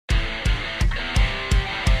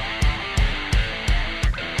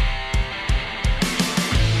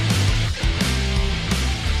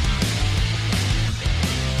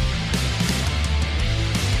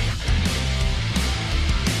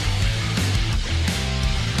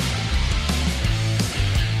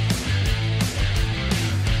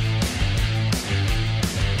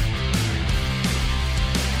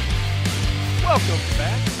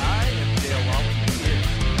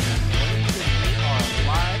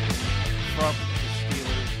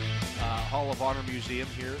of Honor Museum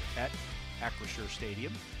here at Acrisure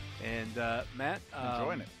Stadium. And, Matt.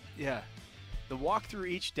 Enjoying it. Yeah. The walk through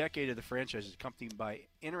each decade of the franchise is accompanied by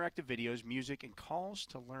interactive videos, music, and calls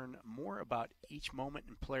to learn more about each moment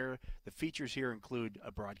and player. The features here include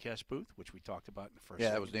a broadcast booth, which we talked about in the first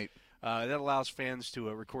Yeah, segment. that was neat. That allows fans to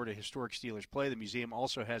record a historic Steelers play. The museum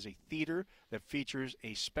also has a theater that features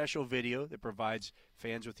a special video that provides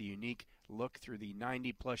fans with a unique look through the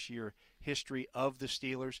 90-plus year history of the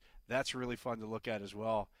Steelers. That's really fun to look at as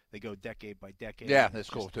well. They go decade by decade. Yeah, that's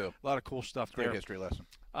cool, too. A lot of cool stuff Great there. history lesson.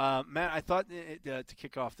 Matt, I thought to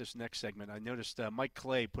kick off this next segment, I noticed Mike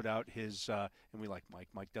Clay put out his, and we like Mike.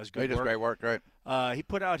 Mike does good work. He does great work, right? He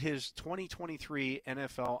put out his 2023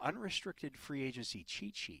 NFL unrestricted free agency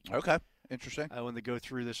cheat sheet. Okay, interesting. I want to go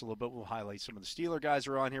through this a little bit. We'll highlight some of the Steeler guys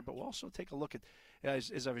who are on here, but we'll also take a look at,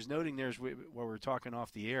 as I was noting there, while we were talking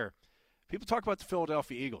off the air, people talk about the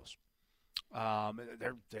Philadelphia Eagles. How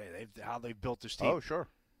they've built this team. Oh, sure.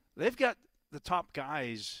 They've got the top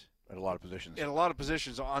guys at a lot of positions. In a lot of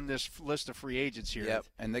positions on this list of free agents here. Yep,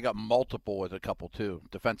 and they got multiple at a couple, too.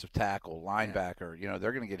 Defensive tackle, linebacker. Yeah.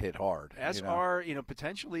 They're going to get hit hard. As are,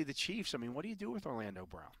 potentially the Chiefs. I mean, what do you do with Orlando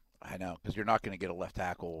Brown? I know, because you're not going to get a left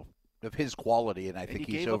tackle of his quality, and I think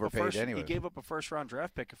he's overpaid anyway. He gave up a first-round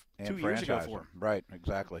draft pick 2 years ago for him. Right,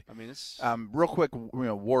 exactly. I mean, it's real quick.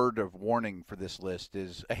 Word of warning for this list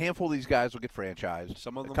is a handful of these guys will get franchised.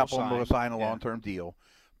 Some of them, a couple of them will sign a long-term deal.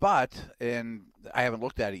 But, and I haven't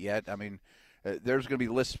looked at it yet. I mean, there's going to be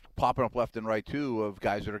lists popping up left and right too of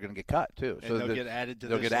guys that are going to get cut too. And they'll get added to.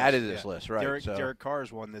 They'll get added to this list, right? Derek Carr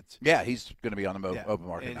is one that's. Yeah, he's going to be on the open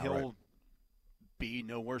market and now, he'll right? be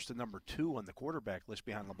no worse than number 2 on the quarterback list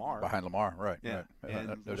behind Lamar. Behind Lamar, right? Yeah, right. and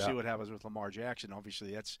no we'll doubt. see what happens with Lamar Jackson.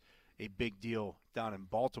 Obviously, that's a big deal down in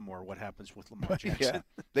Baltimore. What happens with Lamar Jackson?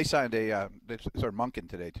 Yeah, they signed they started Monken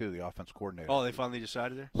today too, the offense coordinator. Oh, they finally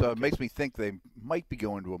decided there. So It makes me think they might be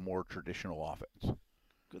going to a more traditional offense.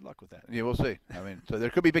 Good luck with that. Yeah, we'll see. I mean, so there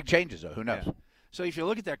could be big changes though. Who knows? Yeah. So if you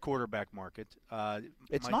look at that quarterback market,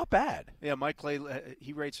 it's not bad. Yeah, Mike Clay,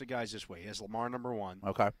 he rates the guys this way. He has Lamar number 1.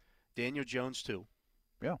 Okay. Daniel Jones 2.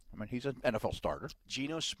 Yeah, I mean he's an NFL starter.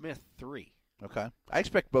 Geno Smith 3. Okay. I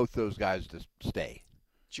expect both those guys to stay.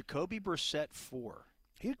 Jacoby Brissett 4.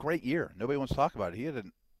 He had a great year. Nobody wants to talk about it. He had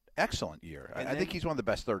an excellent year. I think he's one of the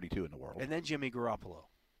best 32 in the world. And then Jimmy Garoppolo.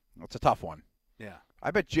 That's a tough one. Yeah.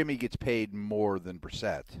 I bet Jimmy gets paid more than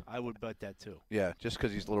Brissett. I would bet that too. Yeah, just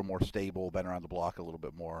because he's a little more stable, been around the block a little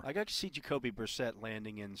bit more. I got to see Jacoby Brissett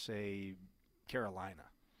landing in, say, Carolina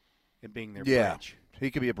and being their bridge. He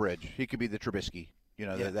could be a bridge. He could be the Trubisky.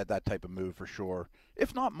 That type of move for sure,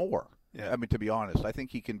 if not more. Yeah. I mean, to be honest, I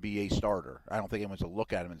think he can be a starter. I don't think anyone's going to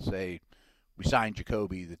look at him and say, we signed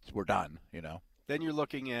Jacoby, we're done, Then you're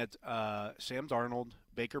looking at Sam Darnold,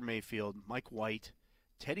 Baker Mayfield, Mike White,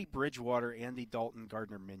 Teddy Bridgewater, Andy Dalton,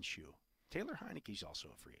 Gardner Minshew. Taylor Heineke's also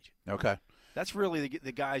a free agent. Okay. That's really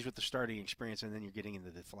the guys with the starting experience, and then you're getting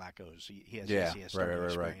into the Flaccos. He has starting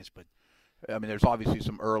experience. But I mean, there's obviously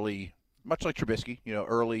some early, much like Trubisky,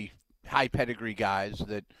 early high pedigree guys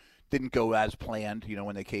that didn't go as planned,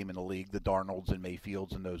 when they came in the league, the Darnolds and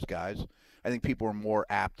Mayfields and those guys. I think people are more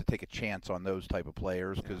apt to take a chance on those type of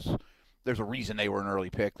players because there's a reason they were an early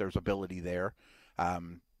pick. There's ability there.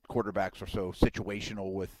 Quarterbacks are so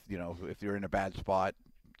situational with, if you're in a bad spot,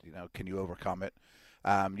 can you overcome it?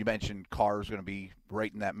 You mentioned Carr is going to be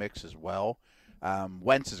right in that mix as well.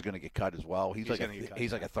 Wentz is going to get cut as well. He's like a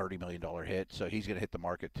 $30 million hit, so he's going to hit the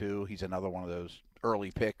market too. He's another one of those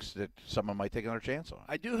early picks that someone might take another chance on.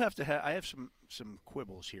 I do have to I have some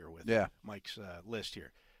quibbles here with Mike's list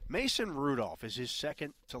here. Mason Rudolph is his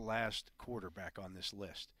second to last quarterback on this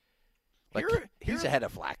list. He's ahead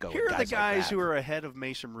of Flacco. Here are the guys who are ahead of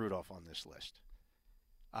Mason Rudolph on this list.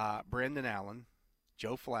 Brandon Allen,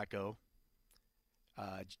 Joe Flacco,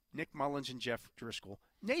 Nick Mullins and Jeff Driscoll.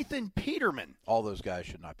 Nathan Peterman. All those guys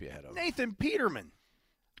should not be ahead of him. Nathan Peterman.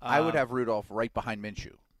 I would have Rudolph right behind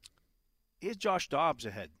Minshew. Is Josh Dobbs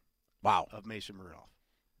ahead of Mason Rudolph?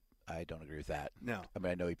 I don't agree with that. No. I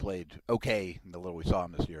mean, I know he played okay in the little we saw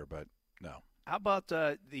him this year, but no. How about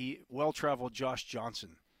the well-traveled Josh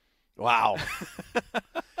Johnson? Wow.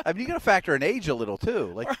 I mean, you got to factor in age a little, too.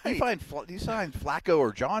 Like, right. you sign Flacco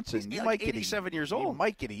or Johnson, you might 87 years old. You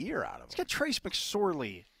might get a year out of him. He's got Trace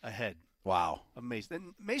McSorley ahead. Wow. Amazing.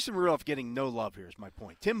 And Mason Rudolph getting no love here is my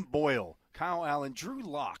point. Tim Boyle, Kyle Allen, Drew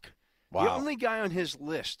Lock. Wow. The only guy on his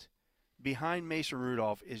list behind Mason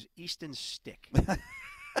Rudolph is Easton Stick.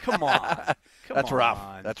 Come on. That's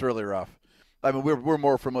rough. That's really rough. I mean, we're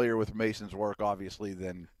more familiar with Mason's work, obviously,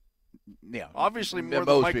 than obviously more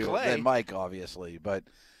than Mike Clay. Than Mike, obviously. But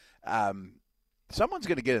someone's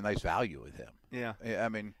going to get a nice value with him. Yeah. I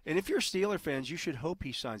mean, and if you're Steeler fans, you should hope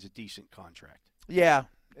he signs a decent contract. yeah,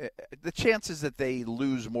 the chances that they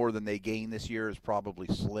lose more than they gain this year is probably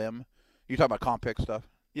slim. You talking about comp pick stuff?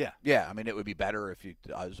 Yeah. Yeah, I mean, it would be better if he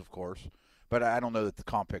does, of course. But I don't know that the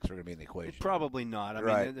comp picks are going to be in the equation. Probably not. I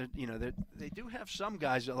Right. mean, they do have some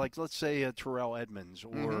guys, like let's say Terrell Edmonds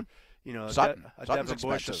or Sutton. a Sutton's Devin Bush,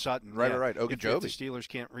 a expensive. Sutton. Right, yeah. right. If the Ogunjobi. Steelers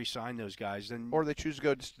can't re-sign those guys, then Or they choose to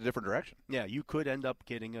go just a different direction. yeah, you could end up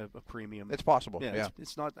getting a premium. It's possible. Yeah, Yeah.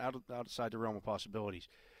 It's not outside the realm of possibilities.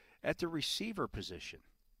 At the receiver position,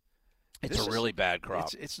 It's a really bad crop.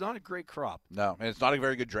 It's not a great crop. No, and it's not a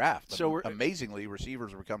very good draft. So amazingly,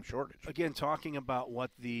 receivers have become shortage. Again, talking about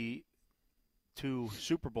what the two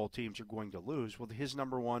Super Bowl teams are going to lose, well, his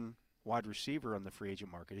number one wide receiver on the free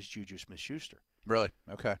agent market is Juju Smith-Schuster. Really?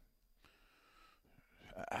 Okay.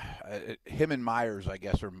 Him and Myers, I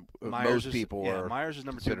guess, are most people are Myers is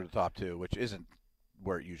number considered two. the top two, which isn't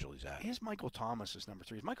where it usually is at. Is Michael Thomas is number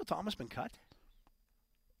three? Has Michael Thomas been cut?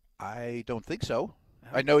 I don't think so.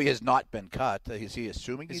 I know he has not been cut. Is he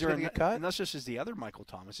assuming he's going to get cut? Unless this is the other Michael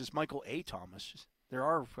Thomas. It's Michael A. Thomas. There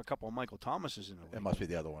are a couple of Michael Thomases in the league. It must be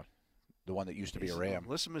the other one, the one that used to be a Ram.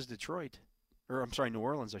 List him as Detroit. Or, I'm sorry, New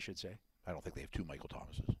Orleans, I should say. I don't think they have two Michael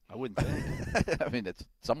Thomases. I wouldn't think. I mean, it's a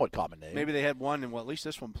somewhat common name. Maybe they had one, and well, at least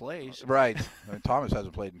this one plays. Right. I mean, Thomas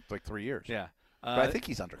hasn't played in like 3 years. Yeah. But I think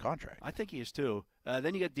he's under contract. I think he is too.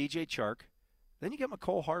 Then you got DJ Chark. Then you got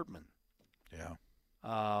McCole Hardman. Yeah.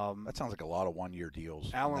 That sounds like a lot of one-year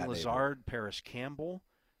deals. Alan Lazard, Paris Campbell,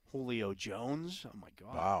 Julio Jones. Oh, my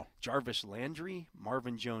God. Wow. Jarvis Landry,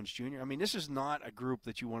 Marvin Jones Jr. I mean, this is not a group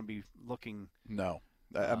that you want to be looking. No.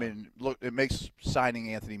 I mean, look, it makes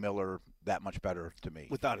signing Anthony Miller that much better to me.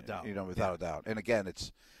 Without a doubt. Without a doubt. And again,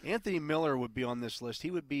 it's Anthony Miller would be on this list.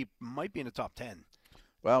 He might be in the top 10.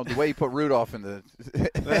 Well, the way you put Rudolph in the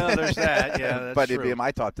well, there's that. Yeah, that's but true. it'd be in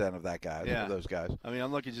my top 10 of that guy. Yeah. Of those guys. I mean,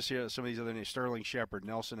 I'm looking just here at some of these other names: Sterling Shepard,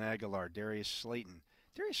 Nelson Aguilar, Darius Slayton.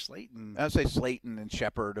 Darius Slayton. I'd say Slayton and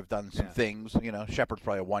Shepard have done some things. Shepard's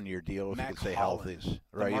probably a one-year deal if Mac he could stay Hollins, healthy.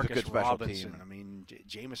 Right, he's a good special Robinson. team. I mean,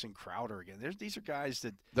 Jamison Crowder again. These are guys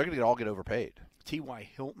that they're going to all get overpaid. T.Y.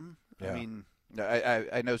 Hilton. Yeah. I mean,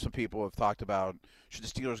 I know some people have talked about should the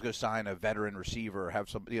Steelers go sign a veteran receiver, have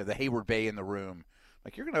some the Hayward Bay in the room.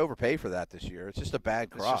 Like, you're going to overpay for that this year. It's just a bad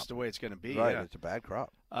crop. It's just the way it's going to be. Right, yeah. It's a bad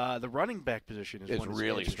crop. The running back position is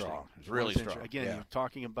really strong. It's really strong. Again, yeah. you're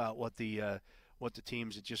talking about what the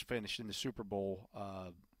teams that just finished in the Super Bowl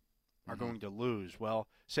are going to lose. Well,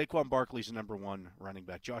 Saquon Barkley's the number one running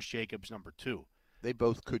back. Josh Jacobs, number two. They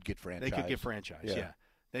both could get franchised. They could get franchised, yeah.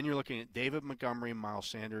 Then you're looking at David Montgomery, Miles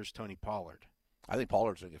Sanders, Tony Pollard. I think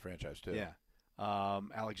Pollard's going to get franchised, too. Yeah.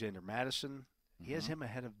 Alexander Madison. He has him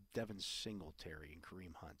ahead of Devin Singletary and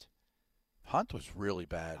Kareem Hunt. Hunt was really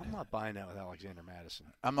bad. I'm not buying that with Alexander Madison.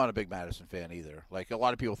 I'm not a big Madison fan either. Like, a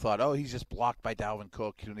lot of people thought, he's just blocked by Dalvin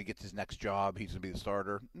Cook. When he gets his next job, he's going to be the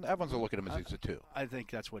starter. Everyone's going to look at him as he's a two. I think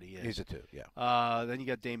that's what he is. He's a two, yeah. Then you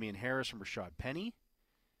got Damian Harris and Rashad Penny.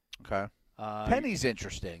 Okay. Penny's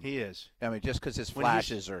interesting. He is. I mean, just because his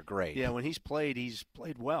flashes are great. Yeah, when he's played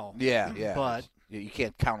well. Yeah. But you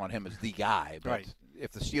can't count on him as the guy. But right.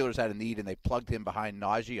 If the Steelers had a need and they plugged him behind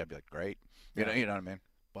Najee, I'd be like, great. You know what I mean?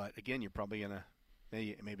 But, again, you're probably going to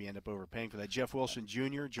maybe end up overpaying for that. Jeff Wilson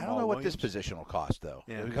Jr., Jamal I don't know Williams. what this position will cost, though,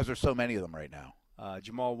 because there's so many of them right now.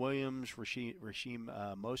 Jamal Williams, Raheem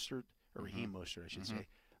Mostert, I should say.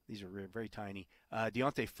 These are very tiny.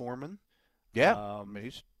 Deontay Foreman. Yeah.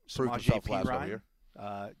 He's proved himself last year.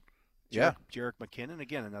 Jerick McKinnon,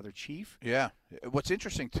 again, another Chief. Yeah. What's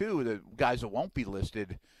interesting, too, the guys that won't be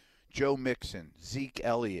listed, Joe Mixon, Zeke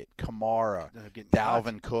Elliott, Kamara,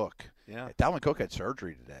 Dalvin Cook. Yeah. Dalvin Cook had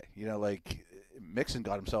surgery today. Mixon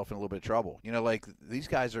got himself in a little bit of trouble. These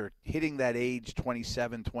guys are hitting that age,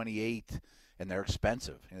 27, 28, and they're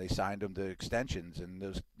expensive. They signed them to extensions,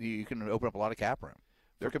 and you can open up a lot of cap room.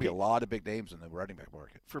 There could be a lot of big names in the running back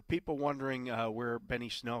market. For people wondering where Benny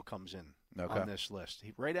Snell comes in on this list,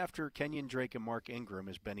 right after Kenyon Drake and Mark Ingram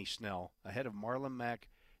is Benny Snell, ahead of Marlon Mack,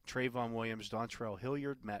 Trayvon Williams, Dontrell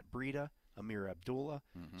Hilliard, Matt Breida, Amir Abdullah.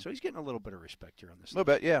 So he's getting a little bit of respect here on this list. A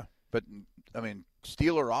little bit, yeah. But, I mean,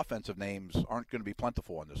 Steeler offensive names aren't going to be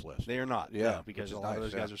plentiful on this list. They are not, yeah, because a lot of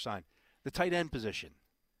those guys are signed. The tight end position,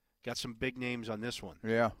 got some big names on this one.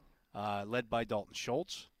 Yeah. Led by Dalton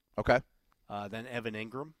Schultz. Okay. Then Evan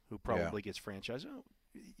Ingram, who probably gets franchised.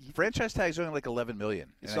 Franchise tag's only like $11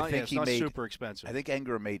 million. It's not super expensive. I think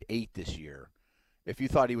Ingram made $8 this year. If you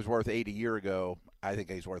thought he was worth $8 a year ago, I think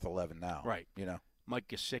he's worth $11 now. Right. Mike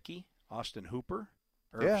Gesicki, Austin Hooper,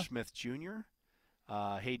 Irv Smith Jr.,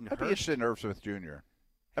 Hayden Hurst. I'd be interested in Irv Smith Jr.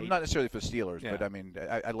 I'm not necessarily for Steelers, Yeah. but I mean,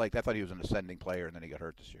 I thought he was an ascending player, and then he got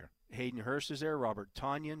hurt this year. Hayden Hurst is there, Robert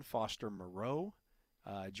Tonyan, Foster Moreau,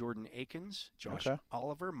 Jordan Akins, Josh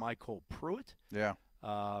Oliver, Michael Pruitt,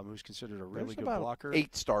 who's considered a really good blocker.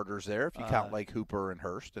 8 starters there, if you count like Hooper and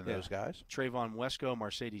Hurst and those guys. Trayvon Wesco,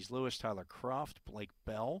 Mercedes Lewis, Tyler Croft, Blake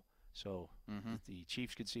Bell. So the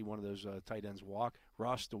Chiefs could see one of those tight ends walk.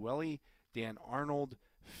 Ross Dwelly, Dan Arnold,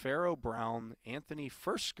 Pharaoh Brown, Anthony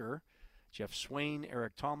Fursker, Jeff Swain,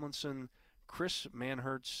 Eric Tomlinson, Chris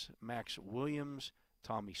Manhertz, Max Williams,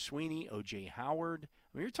 Tommy Sweeney, O.J. Howard.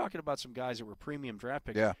 I mean, you're talking about some guys that were premium draft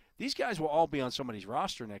picks. Yeah. These guys will all be on somebody's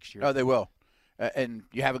roster next year. Oh, they will. And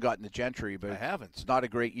you haven't gotten the Gentry, but I haven't. It's not a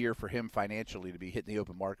great year for him financially to be hitting the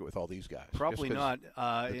open market with all these guys. Probably not.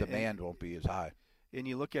 The demand won't be as high. And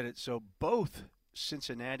you look at it, so both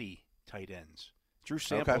Cincinnati tight ends. Drew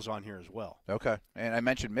Sample's on here as well. Okay. And I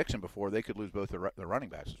mentioned Mixon before. They could lose both the running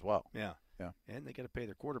backs as well. Yeah. And they got to pay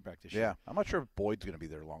their quarterback this year. Yeah. I'm not sure if Boyd's going to be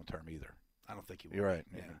there long term either. I don't think he will. You're right.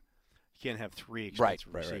 Yeah. You can't have 3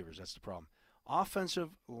 expensive receivers. Right. That's the problem. Offensive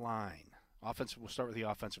line. We'll start with the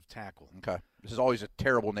offensive tackle. Okay. This is always a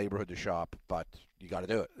terrible neighborhood to shop, but you got to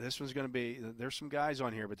do it. This one's going to be – there's some guys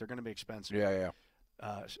on here, but they're going to be expensive. Yeah.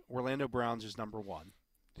 Orlando Browns is number 1.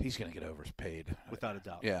 He's going to get overpaid. Without a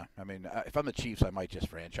doubt. Yeah. I mean, if I'm the Chiefs, I might just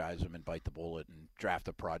franchise him and bite the bullet and draft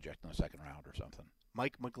a project in the second round or something.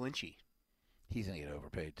 Mike McGlinchey. He's going to get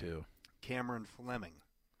overpaid, too. Cameron Fleming.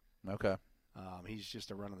 Okay. He's just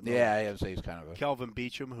a run-of-the-mill. Yeah, I would say he's kind of a... Kelvin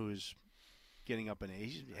Beachum, who's getting up in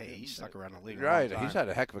age. Hey, he's stuck around the league Right. a long time. He's had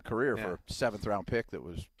a heck of a career for a 7th-round pick that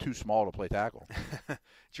was too small to play tackle.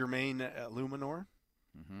 Jermaine Luminor.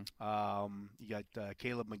 Mm-hmm. You got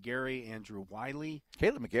Caleb McGarry, Andrew Wiley.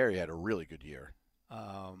 Caleb McGarry had a really good year.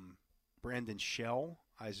 Brandon Shell,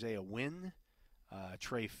 Isaiah Wynn,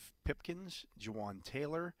 Trey Pipkins, Juwan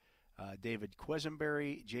Taylor, David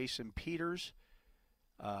Quesenberry, Jason Peters,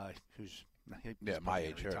 who's my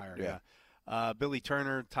age, retired. Yeah. Billy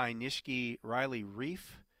Turner, Ty Nishke, Riley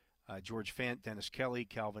Reif, George Fant, Dennis Kelly,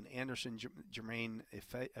 Calvin Anderson, Jermaine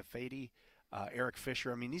Ifedi, Eric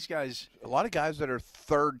Fisher. I mean, these guys. A lot of guys that are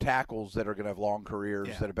third tackles that are going to have long careers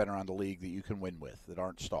that have been around the league that you can win with that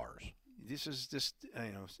aren't stars. This is just,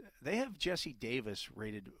 they have Jesse Davis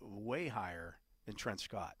rated way higher than Trent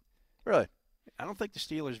Scott. Really? I don't think the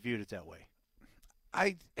Steelers viewed it that way.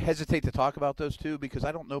 I hesitate to talk about those two because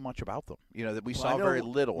I don't know much about them. That we saw very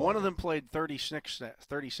little. One of them played 36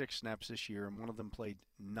 snaps this year, and one of them played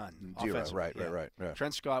none. 0. Right. Yeah.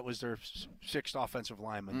 Trent Scott was their 6th offensive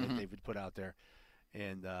lineman that they would put out there,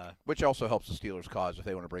 and which also helps the Steelers' cause if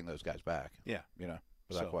they want to bring those guys back. Yeah,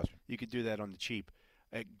 without question. You could do that on the cheap.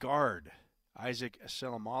 At guard, Isaac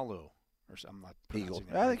Selamalu, or I'm not pronouncing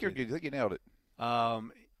that. I think you're good. I think you nailed it.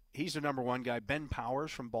 He's the number 1 guy. Ben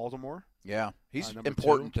Powers from Baltimore. Yeah, he's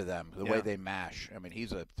important to them, the way they mash. I mean,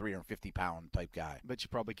 he's a 350-pound type guy. But you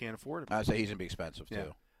probably can't afford him. I'd say he's going to be expensive,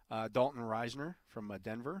 too. Dalton Reisner from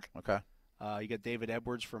Denver. Okay. You got David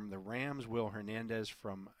Edwards from the Rams, Will Hernandez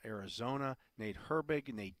from Arizona, Nate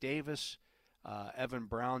Herbig, Nate Davis, Evan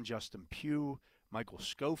Brown, Justin Pugh, Michael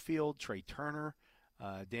Schofield, Trey Turner,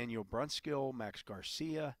 Daniel Brunskill, Max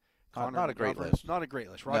Garcia. Not a great list. Not a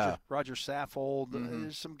great list. Roger Saffold.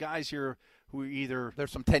 There's some guys here who either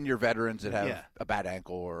there's some 10-year veterans that have a bad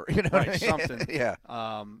ankle or something. Yeah.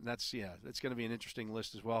 That's going to be an interesting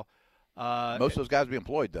list as well. Most of those guys will be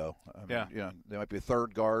employed though. They might be a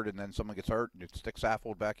third guard and then someone gets hurt and you stick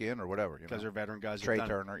Saffold back in or whatever. Because they're veteran guys. Trey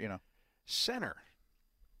Turner. Center.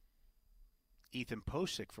 Ethan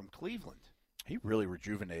Posick from Cleveland. He really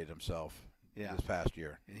rejuvenated himself this past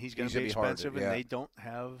year. And he's going to be expensive, and they don't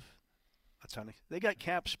have a ton of – they got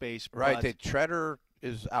cap space. Right. Treader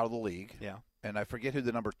is out of the league. Yeah. And I forget who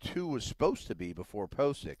the number 2 was supposed to be before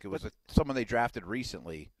Posick. It was someone they drafted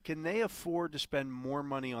recently. Can they afford to spend more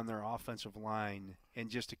money on their offensive line and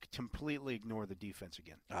just to completely ignore the defense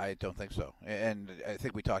again? I don't think so. And I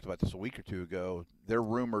think we talked about this a week or two ago. They're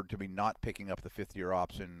rumored to be not picking up the 5th-year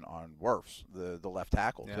option on Wirfs, the left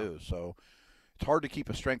tackle, too. So it's hard to keep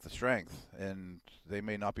a strength of strength, and they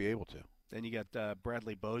may not be able to. Then you got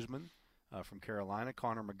Bradley Bozeman from Carolina,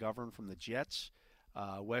 Connor McGovern from the Jets,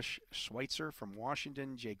 Wes Schweitzer from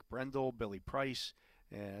Washington, Jake Brendel, Billy Price.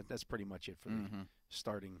 That's pretty much it for the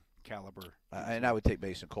starting caliber. And I would take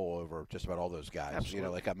Mason Cole over just about all those guys.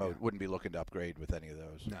 Absolutely. I wouldn't be looking to upgrade with any of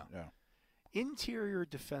those. No. Interior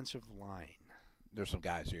defensive line. There's some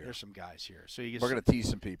guys here. So we're going to tease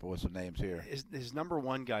some people with some names here. His number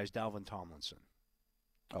 1 guy is Dalvin Tomlinson.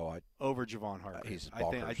 Over Javon Hargrave. He's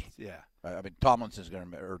bonkers. I mean, Tomlinson's going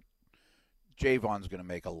to – or Javon's going to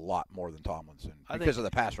make a lot more than Tomlinson because of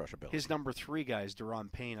the pass rush ability. His number 3 guy is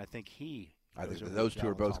Daron Payne. I think he I think that those two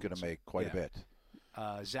are both going to make quite a bit.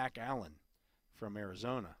 Zach Allen from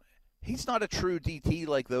Arizona. He's not a true DT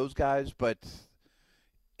like those guys, but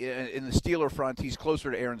in the Steeler front, he's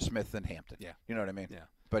closer to Aaron Smith than Hampton. Yeah. You know what I mean? Yeah.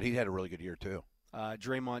 But he had a really good year, too.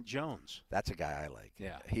 Draymond Jones. That's a guy I like.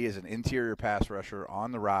 Yeah. He is an interior pass rusher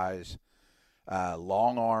on the rise,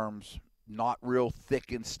 long arms, not real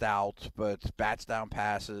thick and stout, but bats down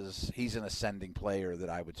passes. He's an ascending player that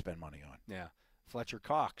I would spend money on. Yeah. Fletcher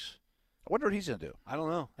Cox. I wonder what he's going to do. I don't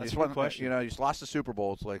know. That's a good good question. You know, he's lost the Super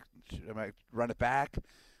Bowl. It's like, am I run it back?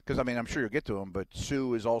 Because, I mean, I'm sure you'll get to him, but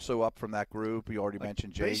Sue is also up from that group. You already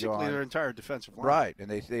mentioned Jay. Basically, their entire defensive line. Right, and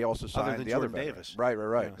they also signed than the Jordan other Davis. Right.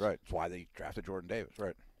 Yes. That's why they drafted Jordan Davis,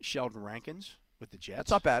 right. Sheldon Rankins with the Jets.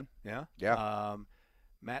 That's not bad. Yeah. Yeah.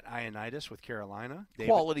 Matt Ioannidis with Carolina.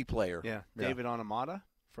 Quality player. Yeah. David Onamada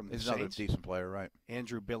from the He's Saints. another decent player, right.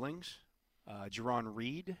 Andrew Billings. Jerron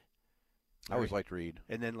Reed. I always liked Reed.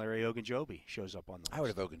 And then Larry Ogunjobi shows up on the list. I would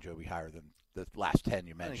have Ogunjobi higher than the last 10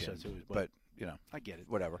 you mentioned. I think so too, but, you know. I get it.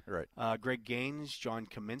 Whatever. You're right. Greg Gaines, John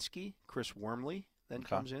Kaminsky, Chris Wormley then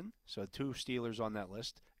comes in. So 2 Steelers on that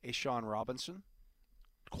list. Ashawn Robinson.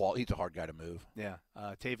 He's a hard guy to move. Yeah.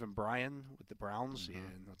 Taven Bryan with the Browns. Yeah,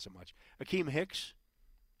 not so much. Akeem Hicks.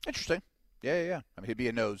 Interesting. Yeah. I mean, he'd be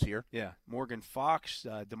a nose here. Yeah. Morgan Fox,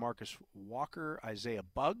 DeMarcus Walker, Isaiah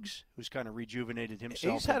Buggs, who's kind of rejuvenated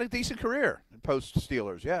himself. He's had a decent career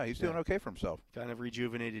post-Steelers. Yeah, he's doing okay for himself. Kind of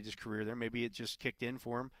rejuvenated his career there. Maybe it just kicked in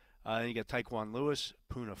for him. Then you got Tyquan Lewis,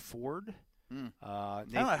 Poona Ford. I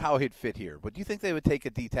don't know how he'd fit here, but do you think they would take a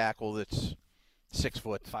D tackle that's 6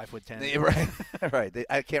 foot? 5'10"? Right. Right.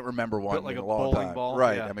 I can't remember one Built like in a a long bowling time. ball.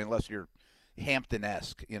 Right. Yeah. I mean, unless you're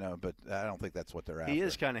Hampton-esque, you know, but I don't think that's what they're after. He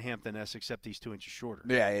is kind of Hampton-esque, except he's 2 inches shorter.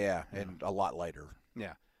 Yeah, and a lot lighter.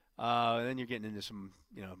 Yeah. Then you're getting into some,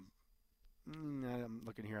 you know, I'm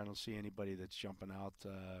looking here. I don't see anybody that's jumping out.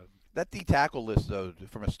 That D tackle list, though,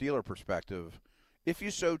 from a Steeler perspective, if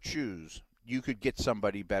you so choose, you could get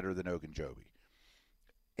somebody better than Ogunjobi.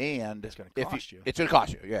 And it's going to cost you. It's going to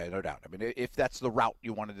cost you, yeah, no doubt. I mean, if that's the route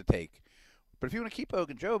you wanted to take. But if you want to keep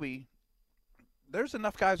Ogunjobi, there's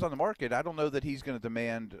enough guys on the market. I don't know that he's going to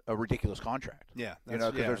demand a ridiculous contract. Yeah.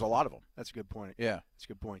 Because there's a lot of them. That's a good point. Yeah. That's a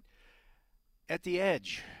good point. At the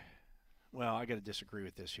edge, well, I got to disagree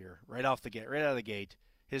with this here. Right out of the gate,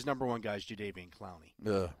 his number one guy is Jadeveon Clowney.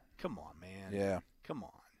 Ugh. Come on, man. Yeah. Come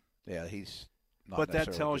on. Yeah, he's not. But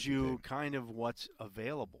that tells you kind of what's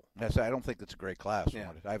available. Yes, I don't think that's a great class. Yeah.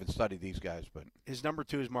 I haven't studied these guys, but his number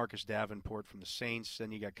 2 is Marcus Davenport from the Saints.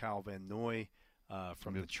 Then you got Kyle Van Noy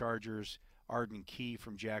from the Chargers. Arden Key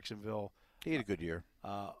from Jacksonville. He had a good year.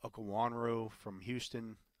 Okawanro from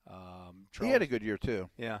Houston. He had a good year, too.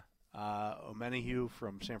 Yeah. Omenihu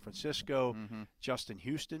from San Francisco. Mm-hmm. Justin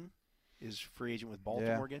Houston is free agent with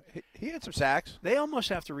Baltimore again. He had some sacks. They almost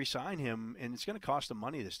have to re-sign him, and it's going to cost them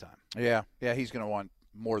money this time. Yeah, he's going to want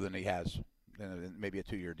more than he has, maybe a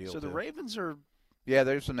 2-year deal. So the Ravens are. Yeah,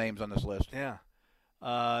 there's some names on this list. Yeah.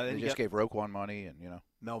 They just gave Roquan money, and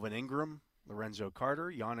Melvin Ingram, Lorenzo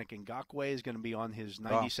Carter, Yannick Ngakoue is going to be on his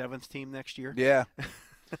 97th team next year. Yeah,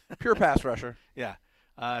 pure pass rusher. Yeah,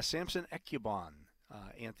 Samson Ekubon,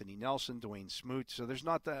 Anthony Nelson, Dwayne Smoot. So there's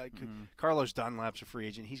not the Carlos Dunlap's a free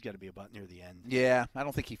agent. He's got to be about near the end. Yeah, I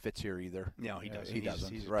don't think he fits here either. No, he doesn't. He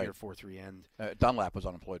doesn't. He's right. a pure 4-3 end. Dunlap was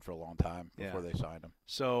unemployed for a long time before they signed him.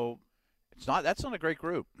 So that's not a great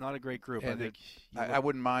group. Not a great group. And I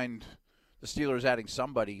wouldn't mind the Steelers adding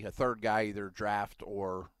somebody, a third guy, either draft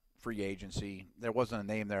or free agency. There wasn't a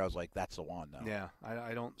name there. I was like, that's the one, though. Yeah,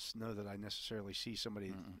 I don't know that I necessarily see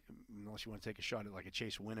somebody, unless you want to take a shot at like a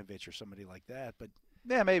Chase Winovich or somebody like that. But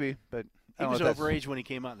yeah, maybe. But he was overage when he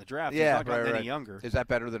came out in the draft. Yeah, He's not gotten any younger. Is that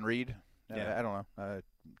better than Reed? Yeah. I don't know.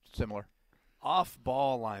 Similar.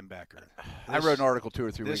 Off-ball linebacker. I wrote an article 2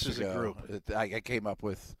 or 3 weeks ago. This is a group. I came up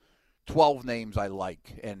with 12 names I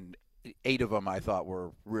like, and 8 of them I thought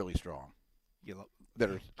were really strong. That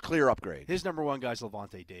are clear upgrade. His number one guy is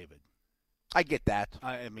Levante David. I get that.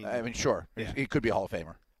 I mean, sure. Yeah. He could be a Hall of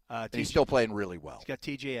Famer. He's still playing really well. He's got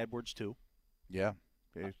T.J. Edwards, too. Yeah.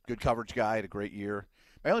 Good coverage guy, had a great year.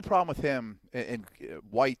 My only problem with him, and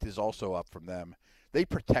White is also up from them, they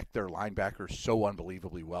protect their linebackers so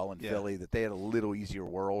unbelievably well in Philly that they had a little easier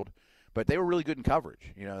world. But they were really good in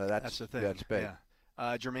coverage. That's the thing. That's big.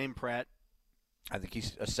 Yeah. Jermaine Pratt. I think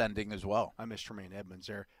he's ascending as well. I miss Tremaine Edmonds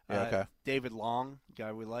there. Yeah, okay. David Long,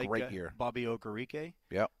 guy we like. Great year. Bobby Okereke.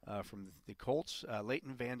 Yep. From the Colts.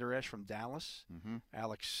 Leighton Vander Esch from Dallas. Mm-hmm.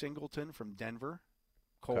 Alex Singleton from Denver.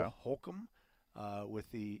 Cole Holcomb with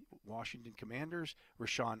the Washington Commanders.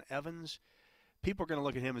 Rashawn Evans. people are going to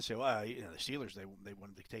look at him and say, well, the Steelers, they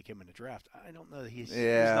wanted to take him in the draft. I don't know that he's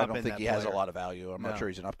Yeah, not I don't been think that he has a player. lot of value. I'm No. not sure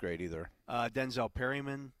he's an upgrade either. Denzel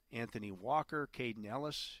Perryman, Anthony Walker, Caden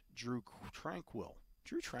Ellis, Drew Tranquil.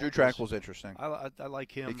 Drew Tranquil's interesting. I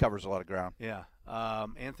like him. He covers a lot of ground. Yeah.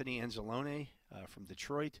 Anthony Anzalone from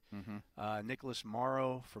Detroit. Mm-hmm. Nicholas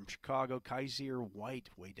Morrow from Chicago. Kaiser White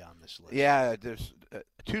way down this list. Yeah, there's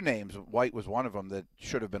two names. White was one of them that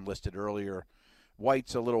should have been listed earlier.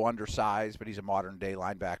 White's a little undersized, but he's a modern-day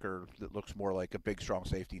linebacker that looks more like a big, strong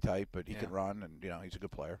safety type, but he can run, and he's a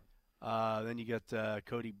good player. Then you got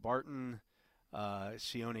Cody Barton,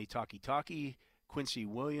 Sione Takitaki, Quincy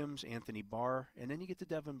Williams, Anthony Barr, and then you get to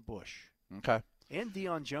Devin Bush. Okay. And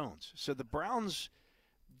Deion Jones. So the Browns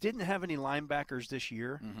didn't have any linebackers this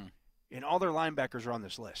year, and all their linebackers are on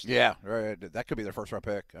this list. Yeah, right. That could be their first-round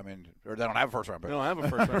pick. I mean, or they don't have a first-round pick. They don't have a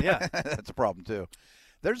first round. Yeah. That's a problem, too.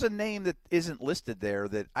 There's a name that isn't listed there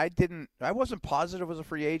that I wasn't positive was a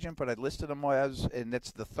free agent, but I listed him as, and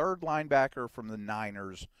it's the third linebacker from the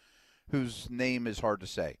Niners, whose name is hard to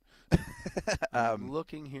say. I'm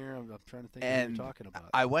looking here. I'm trying to think of who you're talking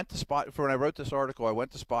about. I went to when I wrote this article, I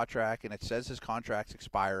went to Spot Track, and it says his contract's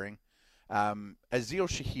expiring. Azil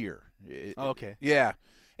Shahir. Okay. Yeah,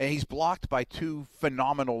 and he's blocked by two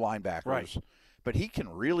phenomenal linebackers. Right. But he can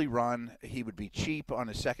really run. He would be cheap on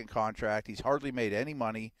his second contract. He's hardly made any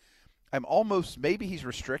money. Maybe he's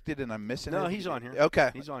restricted and I'm missing it. No, he's on here. Okay.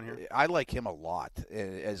 He's on here. I like him a lot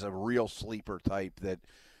as a real sleeper type that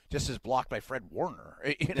just is blocked by Fred Warner.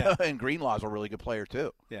 And Greenlaw's a really good player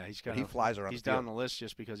too. Yeah, he flies around. He's the field. down the list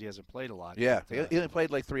just because he hasn't played a lot. Yeah, But, he only played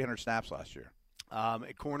like 300 snaps last year.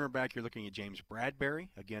 At cornerback, you're looking at James Bradbury,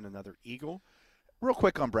 again another Eagle. Real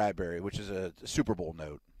quick on Bradbury, which is a Super Bowl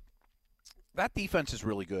note. That defense is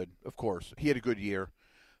really good, of course. He had a good year,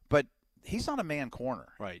 but he's not a man corner.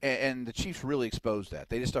 Right. And the Chiefs really exposed that.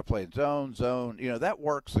 They just start playing zone. That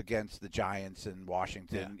works against the Giants and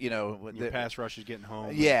Washington. Yeah. When your pass rush is getting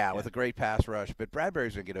home. Yeah, with a great pass rush. But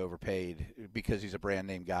Bradbury's going to get overpaid because he's a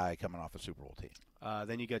brand-name guy coming off a Super Bowl team.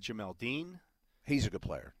 Then you got Jamel Dean. He's a good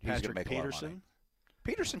player. He's going to make a lot of money. Peterson.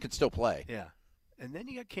 Peterson can still play. Yeah. And then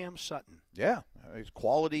you got Cam Sutton. Yeah. He's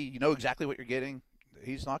quality. You know exactly what you're getting.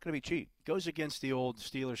 He's not going to be cheap. Goes against the old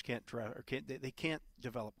Steelers can't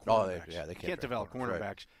develop cornerbacks. They can't develop cornerbacks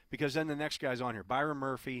right. Because then the next guy's on here: Byron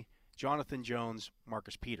Murphy, Jonathan Jones,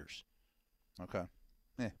 Marcus Peters. Okay.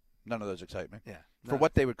 None of those excite me. Yeah. For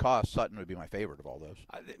what they would cost, Sutton would be my favorite of all those.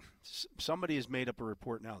 Somebody has made up a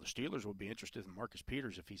report now. The Steelers would be interested in Marcus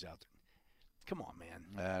Peters if he's out there. Come on,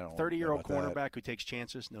 man. I don't 30-year-old know about cornerback who takes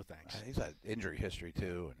chances? No thanks. He's had injury history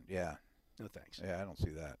too, and yeah. No thanks. Yeah, I don't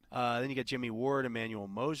see that. Then you got Jimmy Ward, Emmanuel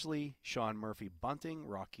Mosley, Sean Murphy-Bunting,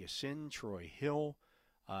 Rock Ya-Sin, Troy Hill,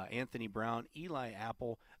 Anthony Brown, Eli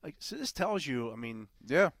Apple. So this tells you,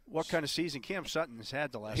 what kind of season Cam Sutton has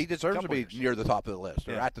had the last He deserves to couple be years. near the top of the list,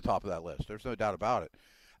 or at the top of that list. There's no doubt about it.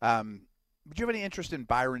 Would you have any interest in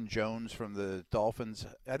Byron Jones from the Dolphins?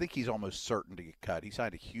 I think he's almost certain to get cut. He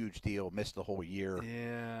signed a huge deal, missed the whole year.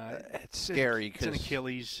 Yeah. It's scary. It's an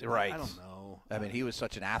Achilles. Right. I don't know. He was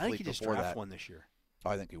such an I athlete think he just before draft that. one this year.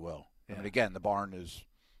 I think he will. Yeah. Again, the barn is,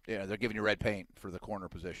 they're giving you red paint for the corner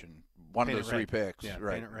position. One Paint of those it three red. picks, Yeah,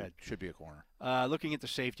 right? paint it red. Should be a corner. Looking at the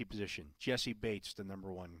safety position, Jesse Bates, the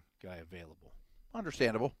number one guy available.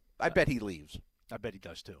 Understandable. I bet he leaves. I bet he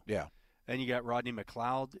does too. Yeah. Then you got Rodney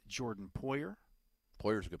McLeod, Jordan Poyer.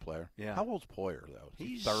 Poyer's a good player. Yeah. How old's Poyer, though?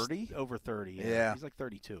 He's 30? Over 30. Yeah. He's like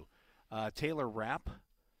 32. Taylor Rapp,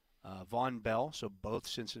 Von Bell, so both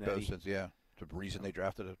Cincinnati. The reason they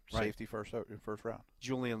drafted a safety first round.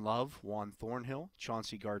 Julian Love, Juan Thornhill,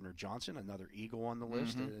 Chauncey Gardner-Johnson, another Eagle on the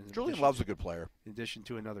list. Julian Love's a good player. In addition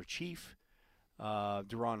to another Chief.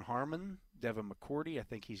 Duron Harmon, Devin McCourty, I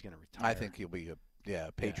think he's going to retire. I think he'll be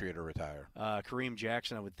a Patriot or retire. Kareem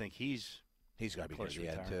Jackson, I would think he's got to be close to the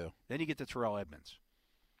end, retire. too. Then you get to Terrell Edmonds.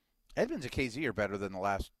 Edmonds and KZ are better than the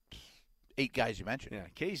last 8 guys you mentioned. Yeah,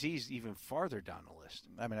 KZ's even farther down the list.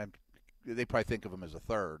 They probably think of him as a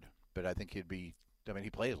third, but I think he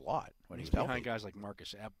plays a lot when he's behind healthy. guys like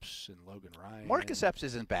Marcus Epps and Logan Ryan. Marcus Epps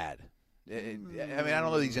isn't bad. I don't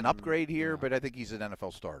know that he's an upgrade here, but I think he's an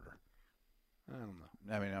NFL starter. I don't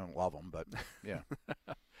know. I don't love him, but yeah.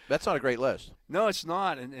 That's not a great list. No, it's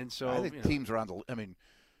not. And so I think teams around the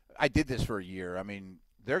I did this for a year.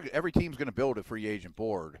 Every team's going to build a free agent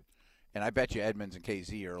board, and I bet you Edmonds and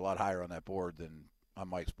KZ are a lot higher on that board than on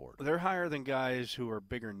Mike's board. They're higher than guys who are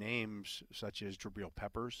bigger names, such as Jabril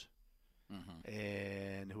Peppers.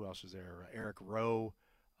 And who else is there? Eric Rowe,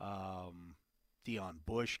 Deion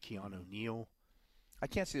Bush, Keanu Neal. I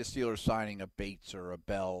can't see the Steelers signing a Bates or a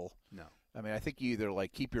Bell. No. I think you either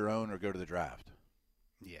keep your own or go to the draft.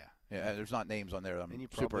 Yeah. Yeah, there's not names on there that And you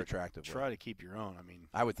I'm super probably attractive with. try to keep your own. I mean,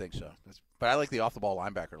 I would think so. that's But I like the off-the-ball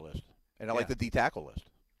linebacker list. And I like the D-tackle list.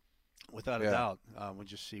 without a Yeah. doubt. We'll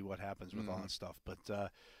just see what happens with all that stuff. But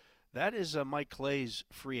that is Mike Clay's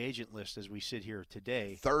free agent list as we sit here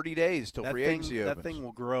today. 30 days till free agency opens. That thing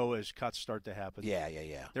will grow as cuts start to happen.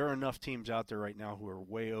 Yeah. There are enough teams out there right now who are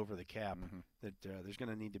way over the cap that there's going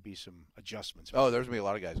to need to be some adjustments. Oh, there's going to be a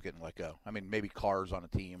lot of guys getting let go. I mean, maybe Cars on a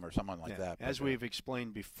team or someone like that. As but, we've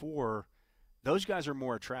explained before, those guys are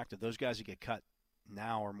more attractive. Those guys that get cut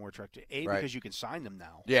now are more attractive. A, Right. because you can sign them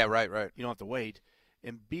now. Yeah, right. You don't have to wait.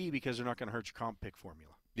 And B, because they're not going to hurt your comp pick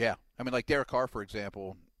formula. Yeah. I mean, like Derek Carr, for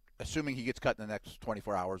example, assuming he gets cut in the next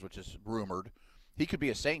 24 hours, which is rumored, he could be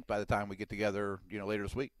a Saint by the time we get together, later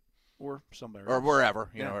this week. Or somebody Or else. wherever,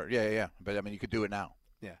 Yeah. Yeah. But, I mean, you could do it now.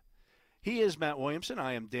 Yeah. He is Matt Williamson.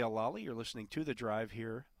 I am Dale Lally. You're listening to The Drive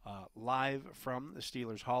here, live from the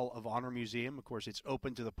Steelers Hall of Honor Museum. Of course, it's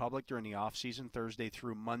open to the public during the off-season, Thursday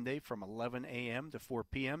through Monday from 11 a.m. to 4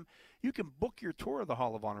 p.m. You can book your tour of the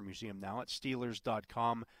Hall of Honor Museum now at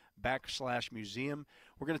Steelers.com/museum.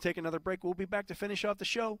 We're going to take another break. We'll be back to finish off the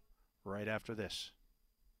show right after this.